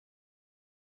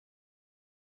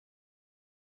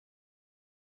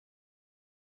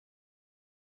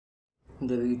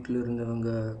இந்த வீட்டில் இருந்தவங்க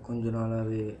கொஞ்ச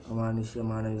நாளாகவே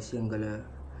அமானுஷ்யமான விஷயங்களை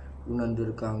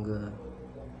உணர்ந்திருக்காங்க.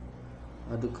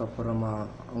 அதுக்கப்புறமா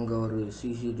அங்கே ஒரு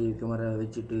CCTV கேமரா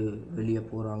வச்சுட்டு வெளியே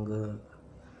போகிறாங்க.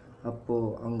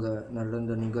 அப்போது அங்கே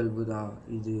நடந்த நிகழ்வு தான்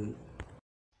இது.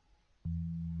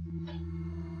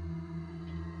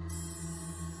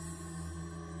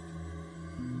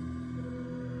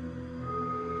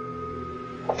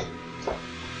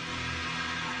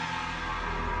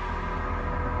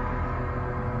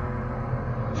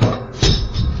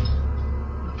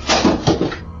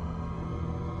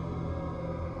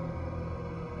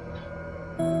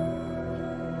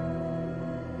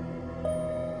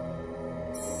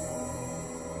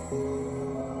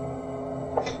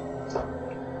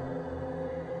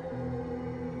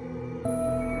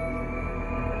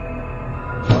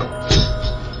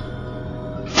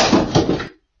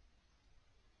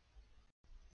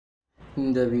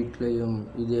 இந்த வீட்லேயும்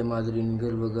இதே மாதிரி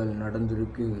நிகழ்வுகள்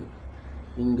நடந்திருக்கு.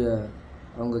 இங்கே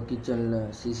அவங்க கிச்சனில்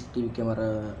CCTV கேமரா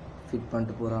ஃபிட்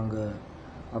பண்ணிட்டு போகிறாங்க.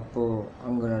 அப்போது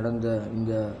அங்கே நடந்த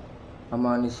இந்த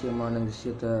அமானுஷ்யமான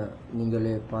விஷயத்த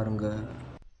நீங்களே பாருங்கள்.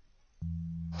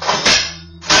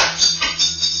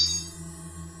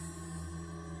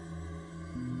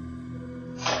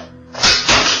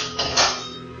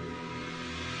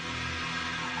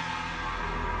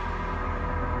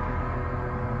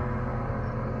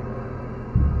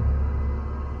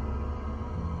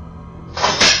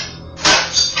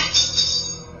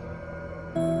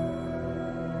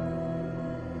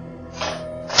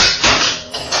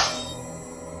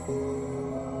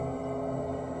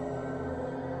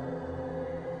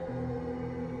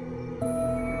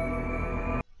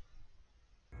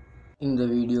 இந்த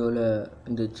வீடியோவில்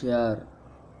இந்த சேர்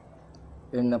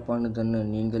என்ன பண்ணுதுன்னு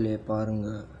நீங்களே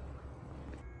பாருங்கள்.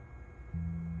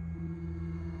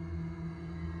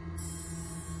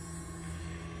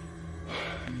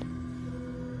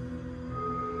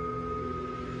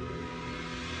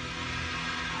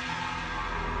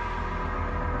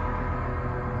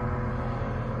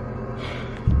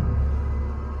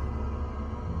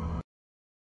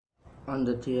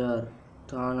 அந்த சேர்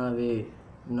தானாகவே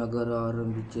நகர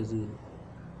ஆரம்பித்தது.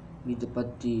 இதை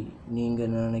பற்றி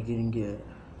நீங்கள் நினைக்கிறீங்க?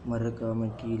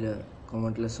 மறக்காமல் கீழே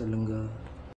கமெண்ட்டில் சொல்லுங்கள்.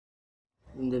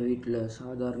 இந்த வீட்டில்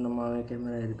சாதாரணமான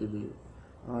கேமரா இருக்குது.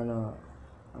 ஆனால்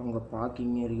அவங்க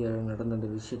பார்க்கிங் ஏரியாவில் நடந்த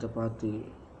அந்த விஷயத்தை பார்த்து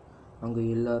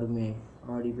அங்கே எல்லாருமே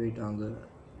ஆடி போயிட்டாங்க.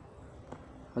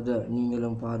 அதை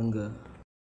நீங்களும் பாருங்கள்.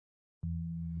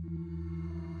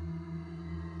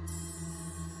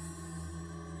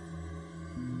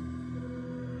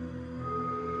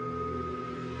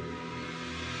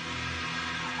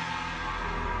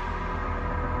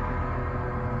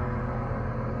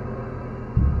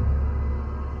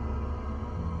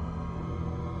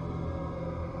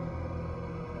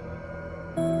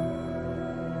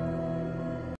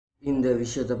 இந்த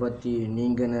விஷயத்தை பற்றி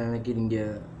நீங்கள் என்ன நினைக்கிறீங்க?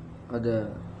 அதை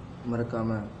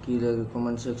மறக்காமல் கீழே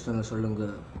கமெண்ட் செக்ஷனில்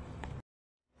சொல்லுங்கள்.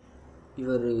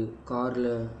 இவர்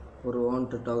காரில் ஒரு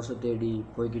ஹாண்டட் ஹவுஸை தேடி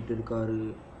போய்கிட்டு இருக்காரு.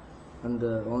 அந்த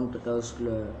ஹாண்டட்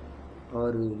ஹவுஸில்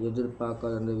அவர்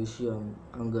எதிர்பார்க்காத அந்த விஷயம்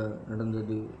அங்கே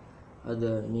நடந்தது.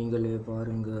 அதை நீங்களே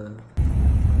பாருங்கள்.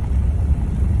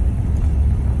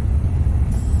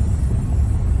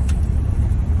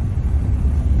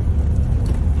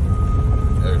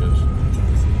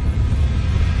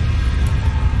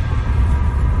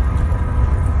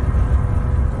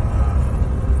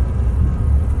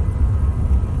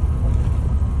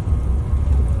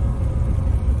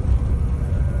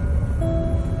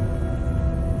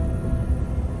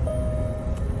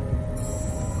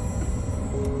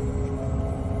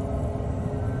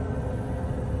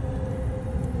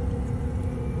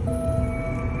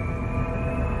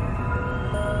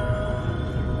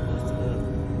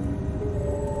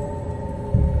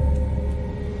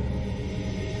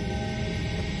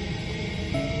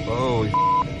 Oh,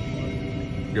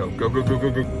 yo, go. Go.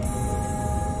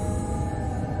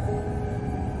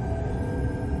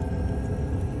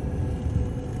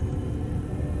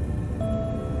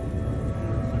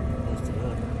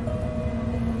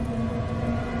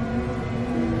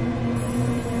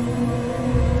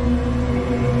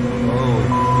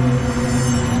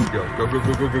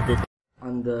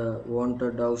 அந்த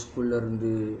வாண்டட் ஹவுஸ்குள்ளே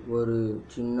இருந்து ஒரு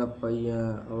சின்ன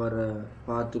பையன் அவரை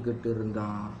பார்த்துக்கிட்டு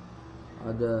இருந்தான்.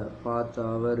 அதை பார்த்த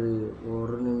அவர்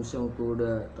ஒரு நிமிஷம் கூட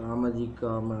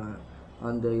தாமதிக்காமல்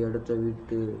அந்த இடத்த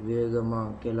விட்டு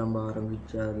வேகமாக கிளம்ப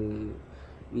ஆரம்பித்தார்.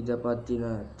 இதை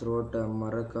பற்றின த்ரோட்டை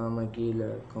மறக்காமல் கீழே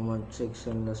கமெண்ட்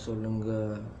செக்ஷனில்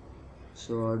சொல்லுங்கள்.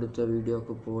 ஸோ அடுத்த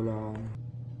வீடியோவுக்கு போகலாம்.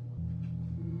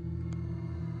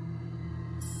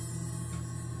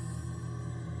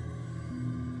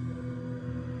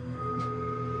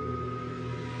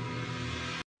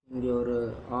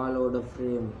 அதோட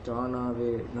ஃப்ரேம் தானாகவே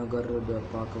நகர்றதை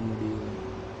பார்க்க முடியும்.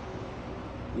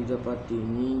 இதை பற்றி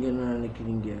நீங்கள் என்ன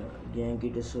நினைக்கிறீங்க?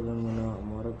 என்கிட்ட சொல்லுங்கன்னா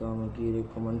மறக்காமல் கீழே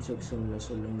கமெண்ட் செக்ஷனில்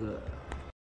சொல்லுங்கள்.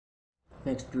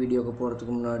 நெக்ஸ்ட் வீடியோவுக்கு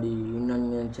போகிறதுக்கு முன்னாடி இன்னும்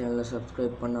நீங்கள் என் சேனலை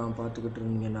சப்ஸ்கிரைப் பண்ணாமல் பார்த்துக்கிட்டு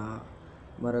இருந்தீங்கன்னா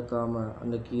மறக்காமல்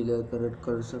அந்த கீழே இருக்க ரெட்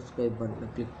கலர் சப்ஸ்கிரைப் பட்டனை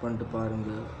கிளிக் பண்ணிட்டு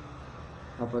பாருங்கள்.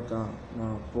 அப்போ தான்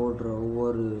நான் போடுற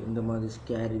ஒவ்வொரு இந்த மாதிரி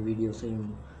ஸ்கேரி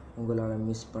வீடியோஸையும் உங்களால்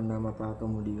மிஸ் பண்ணாமல்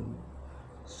பார்க்க முடியும்.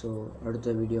 ஸோ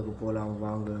அடுத்த வீடியோவுக்கு போகலாம்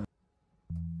வாங்க.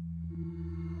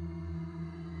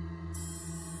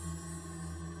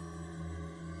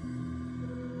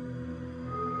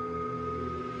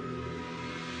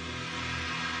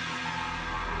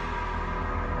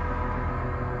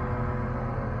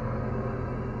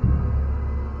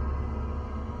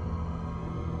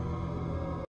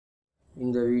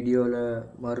 இந்த வீடியோவில்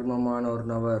மர்மமான ஒரு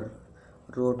நபர்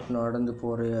ரோட் நடந்து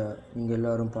போகிற நீங்கள்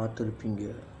எல்லோரும் பார்த்துருப்பீங்க.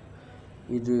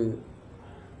 இது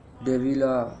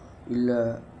டெவிலா இல்லை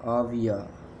ஆவியா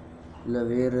இல்லை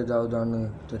வேறு ஏதாவதான்னு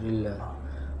தெரியல.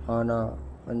 ஆனால்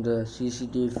அந்த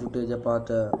CCTV ஃபுட்டேஜை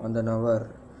பார்த்த அந்த நபர்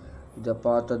இதை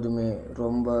பார்த்ததுமே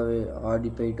ரொம்பவே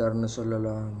ஆடி போயிட்டார்னு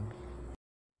சொல்லலாம்.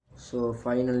 ஸோ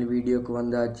ஃபைனல் வீடியோவுக்கு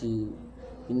வந்தாச்சு.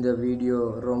 இந்த வீடியோ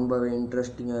ரொம்பவே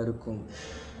இன்ட்ரெஸ்டிங்காக இருக்கும்.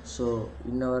 ஸோ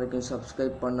இன்ன வரைக்கும்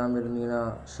சப்ஸ்கிரைப் பண்ணாமல் இருந்தீங்கன்னா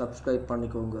சப்ஸ்கிரைப்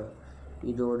பண்ணிக்கோங்க.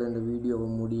 இதோட இந்த வீடியோ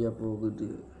முடிய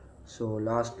போகுது. ஸோ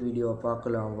லாஸ்ட் வீடியோவை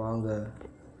பார்க்கலாம் வாங்க.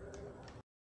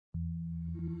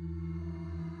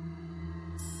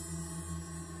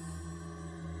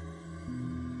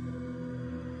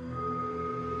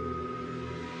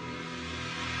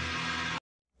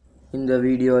 இந்த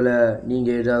வீடியோவில்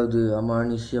நீங்கள் ஏதாவது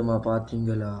அமானுஷ்யமாக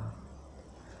பார்த்தீங்களா?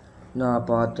 நான்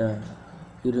பார்த்தேன்.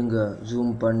 இருங்க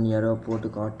ஜூம் பண்ணி யாரோ போட்டு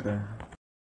காட்டுறேன்.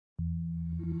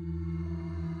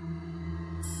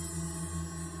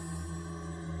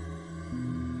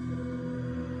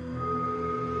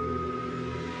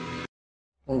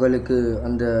 உங்களுக்கு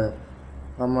அந்த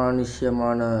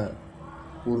அமானுஷ்யமான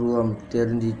உருவம்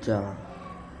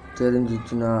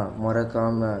தெரிஞ்சிச்சுன்னா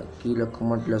மறக்காமல் கீழே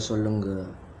கமெண்ட்டில் சொல்லுங்கள்.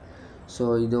 ஸோ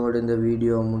இதோட இந்த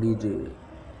வீடியோ முடியுது.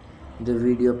 இந்த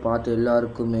வீடியோ பார்த்த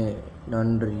எல்லாருக்குமே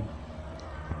நன்றி.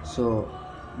 So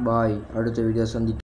bye. அடுத்த வீடியோ சந்திக்க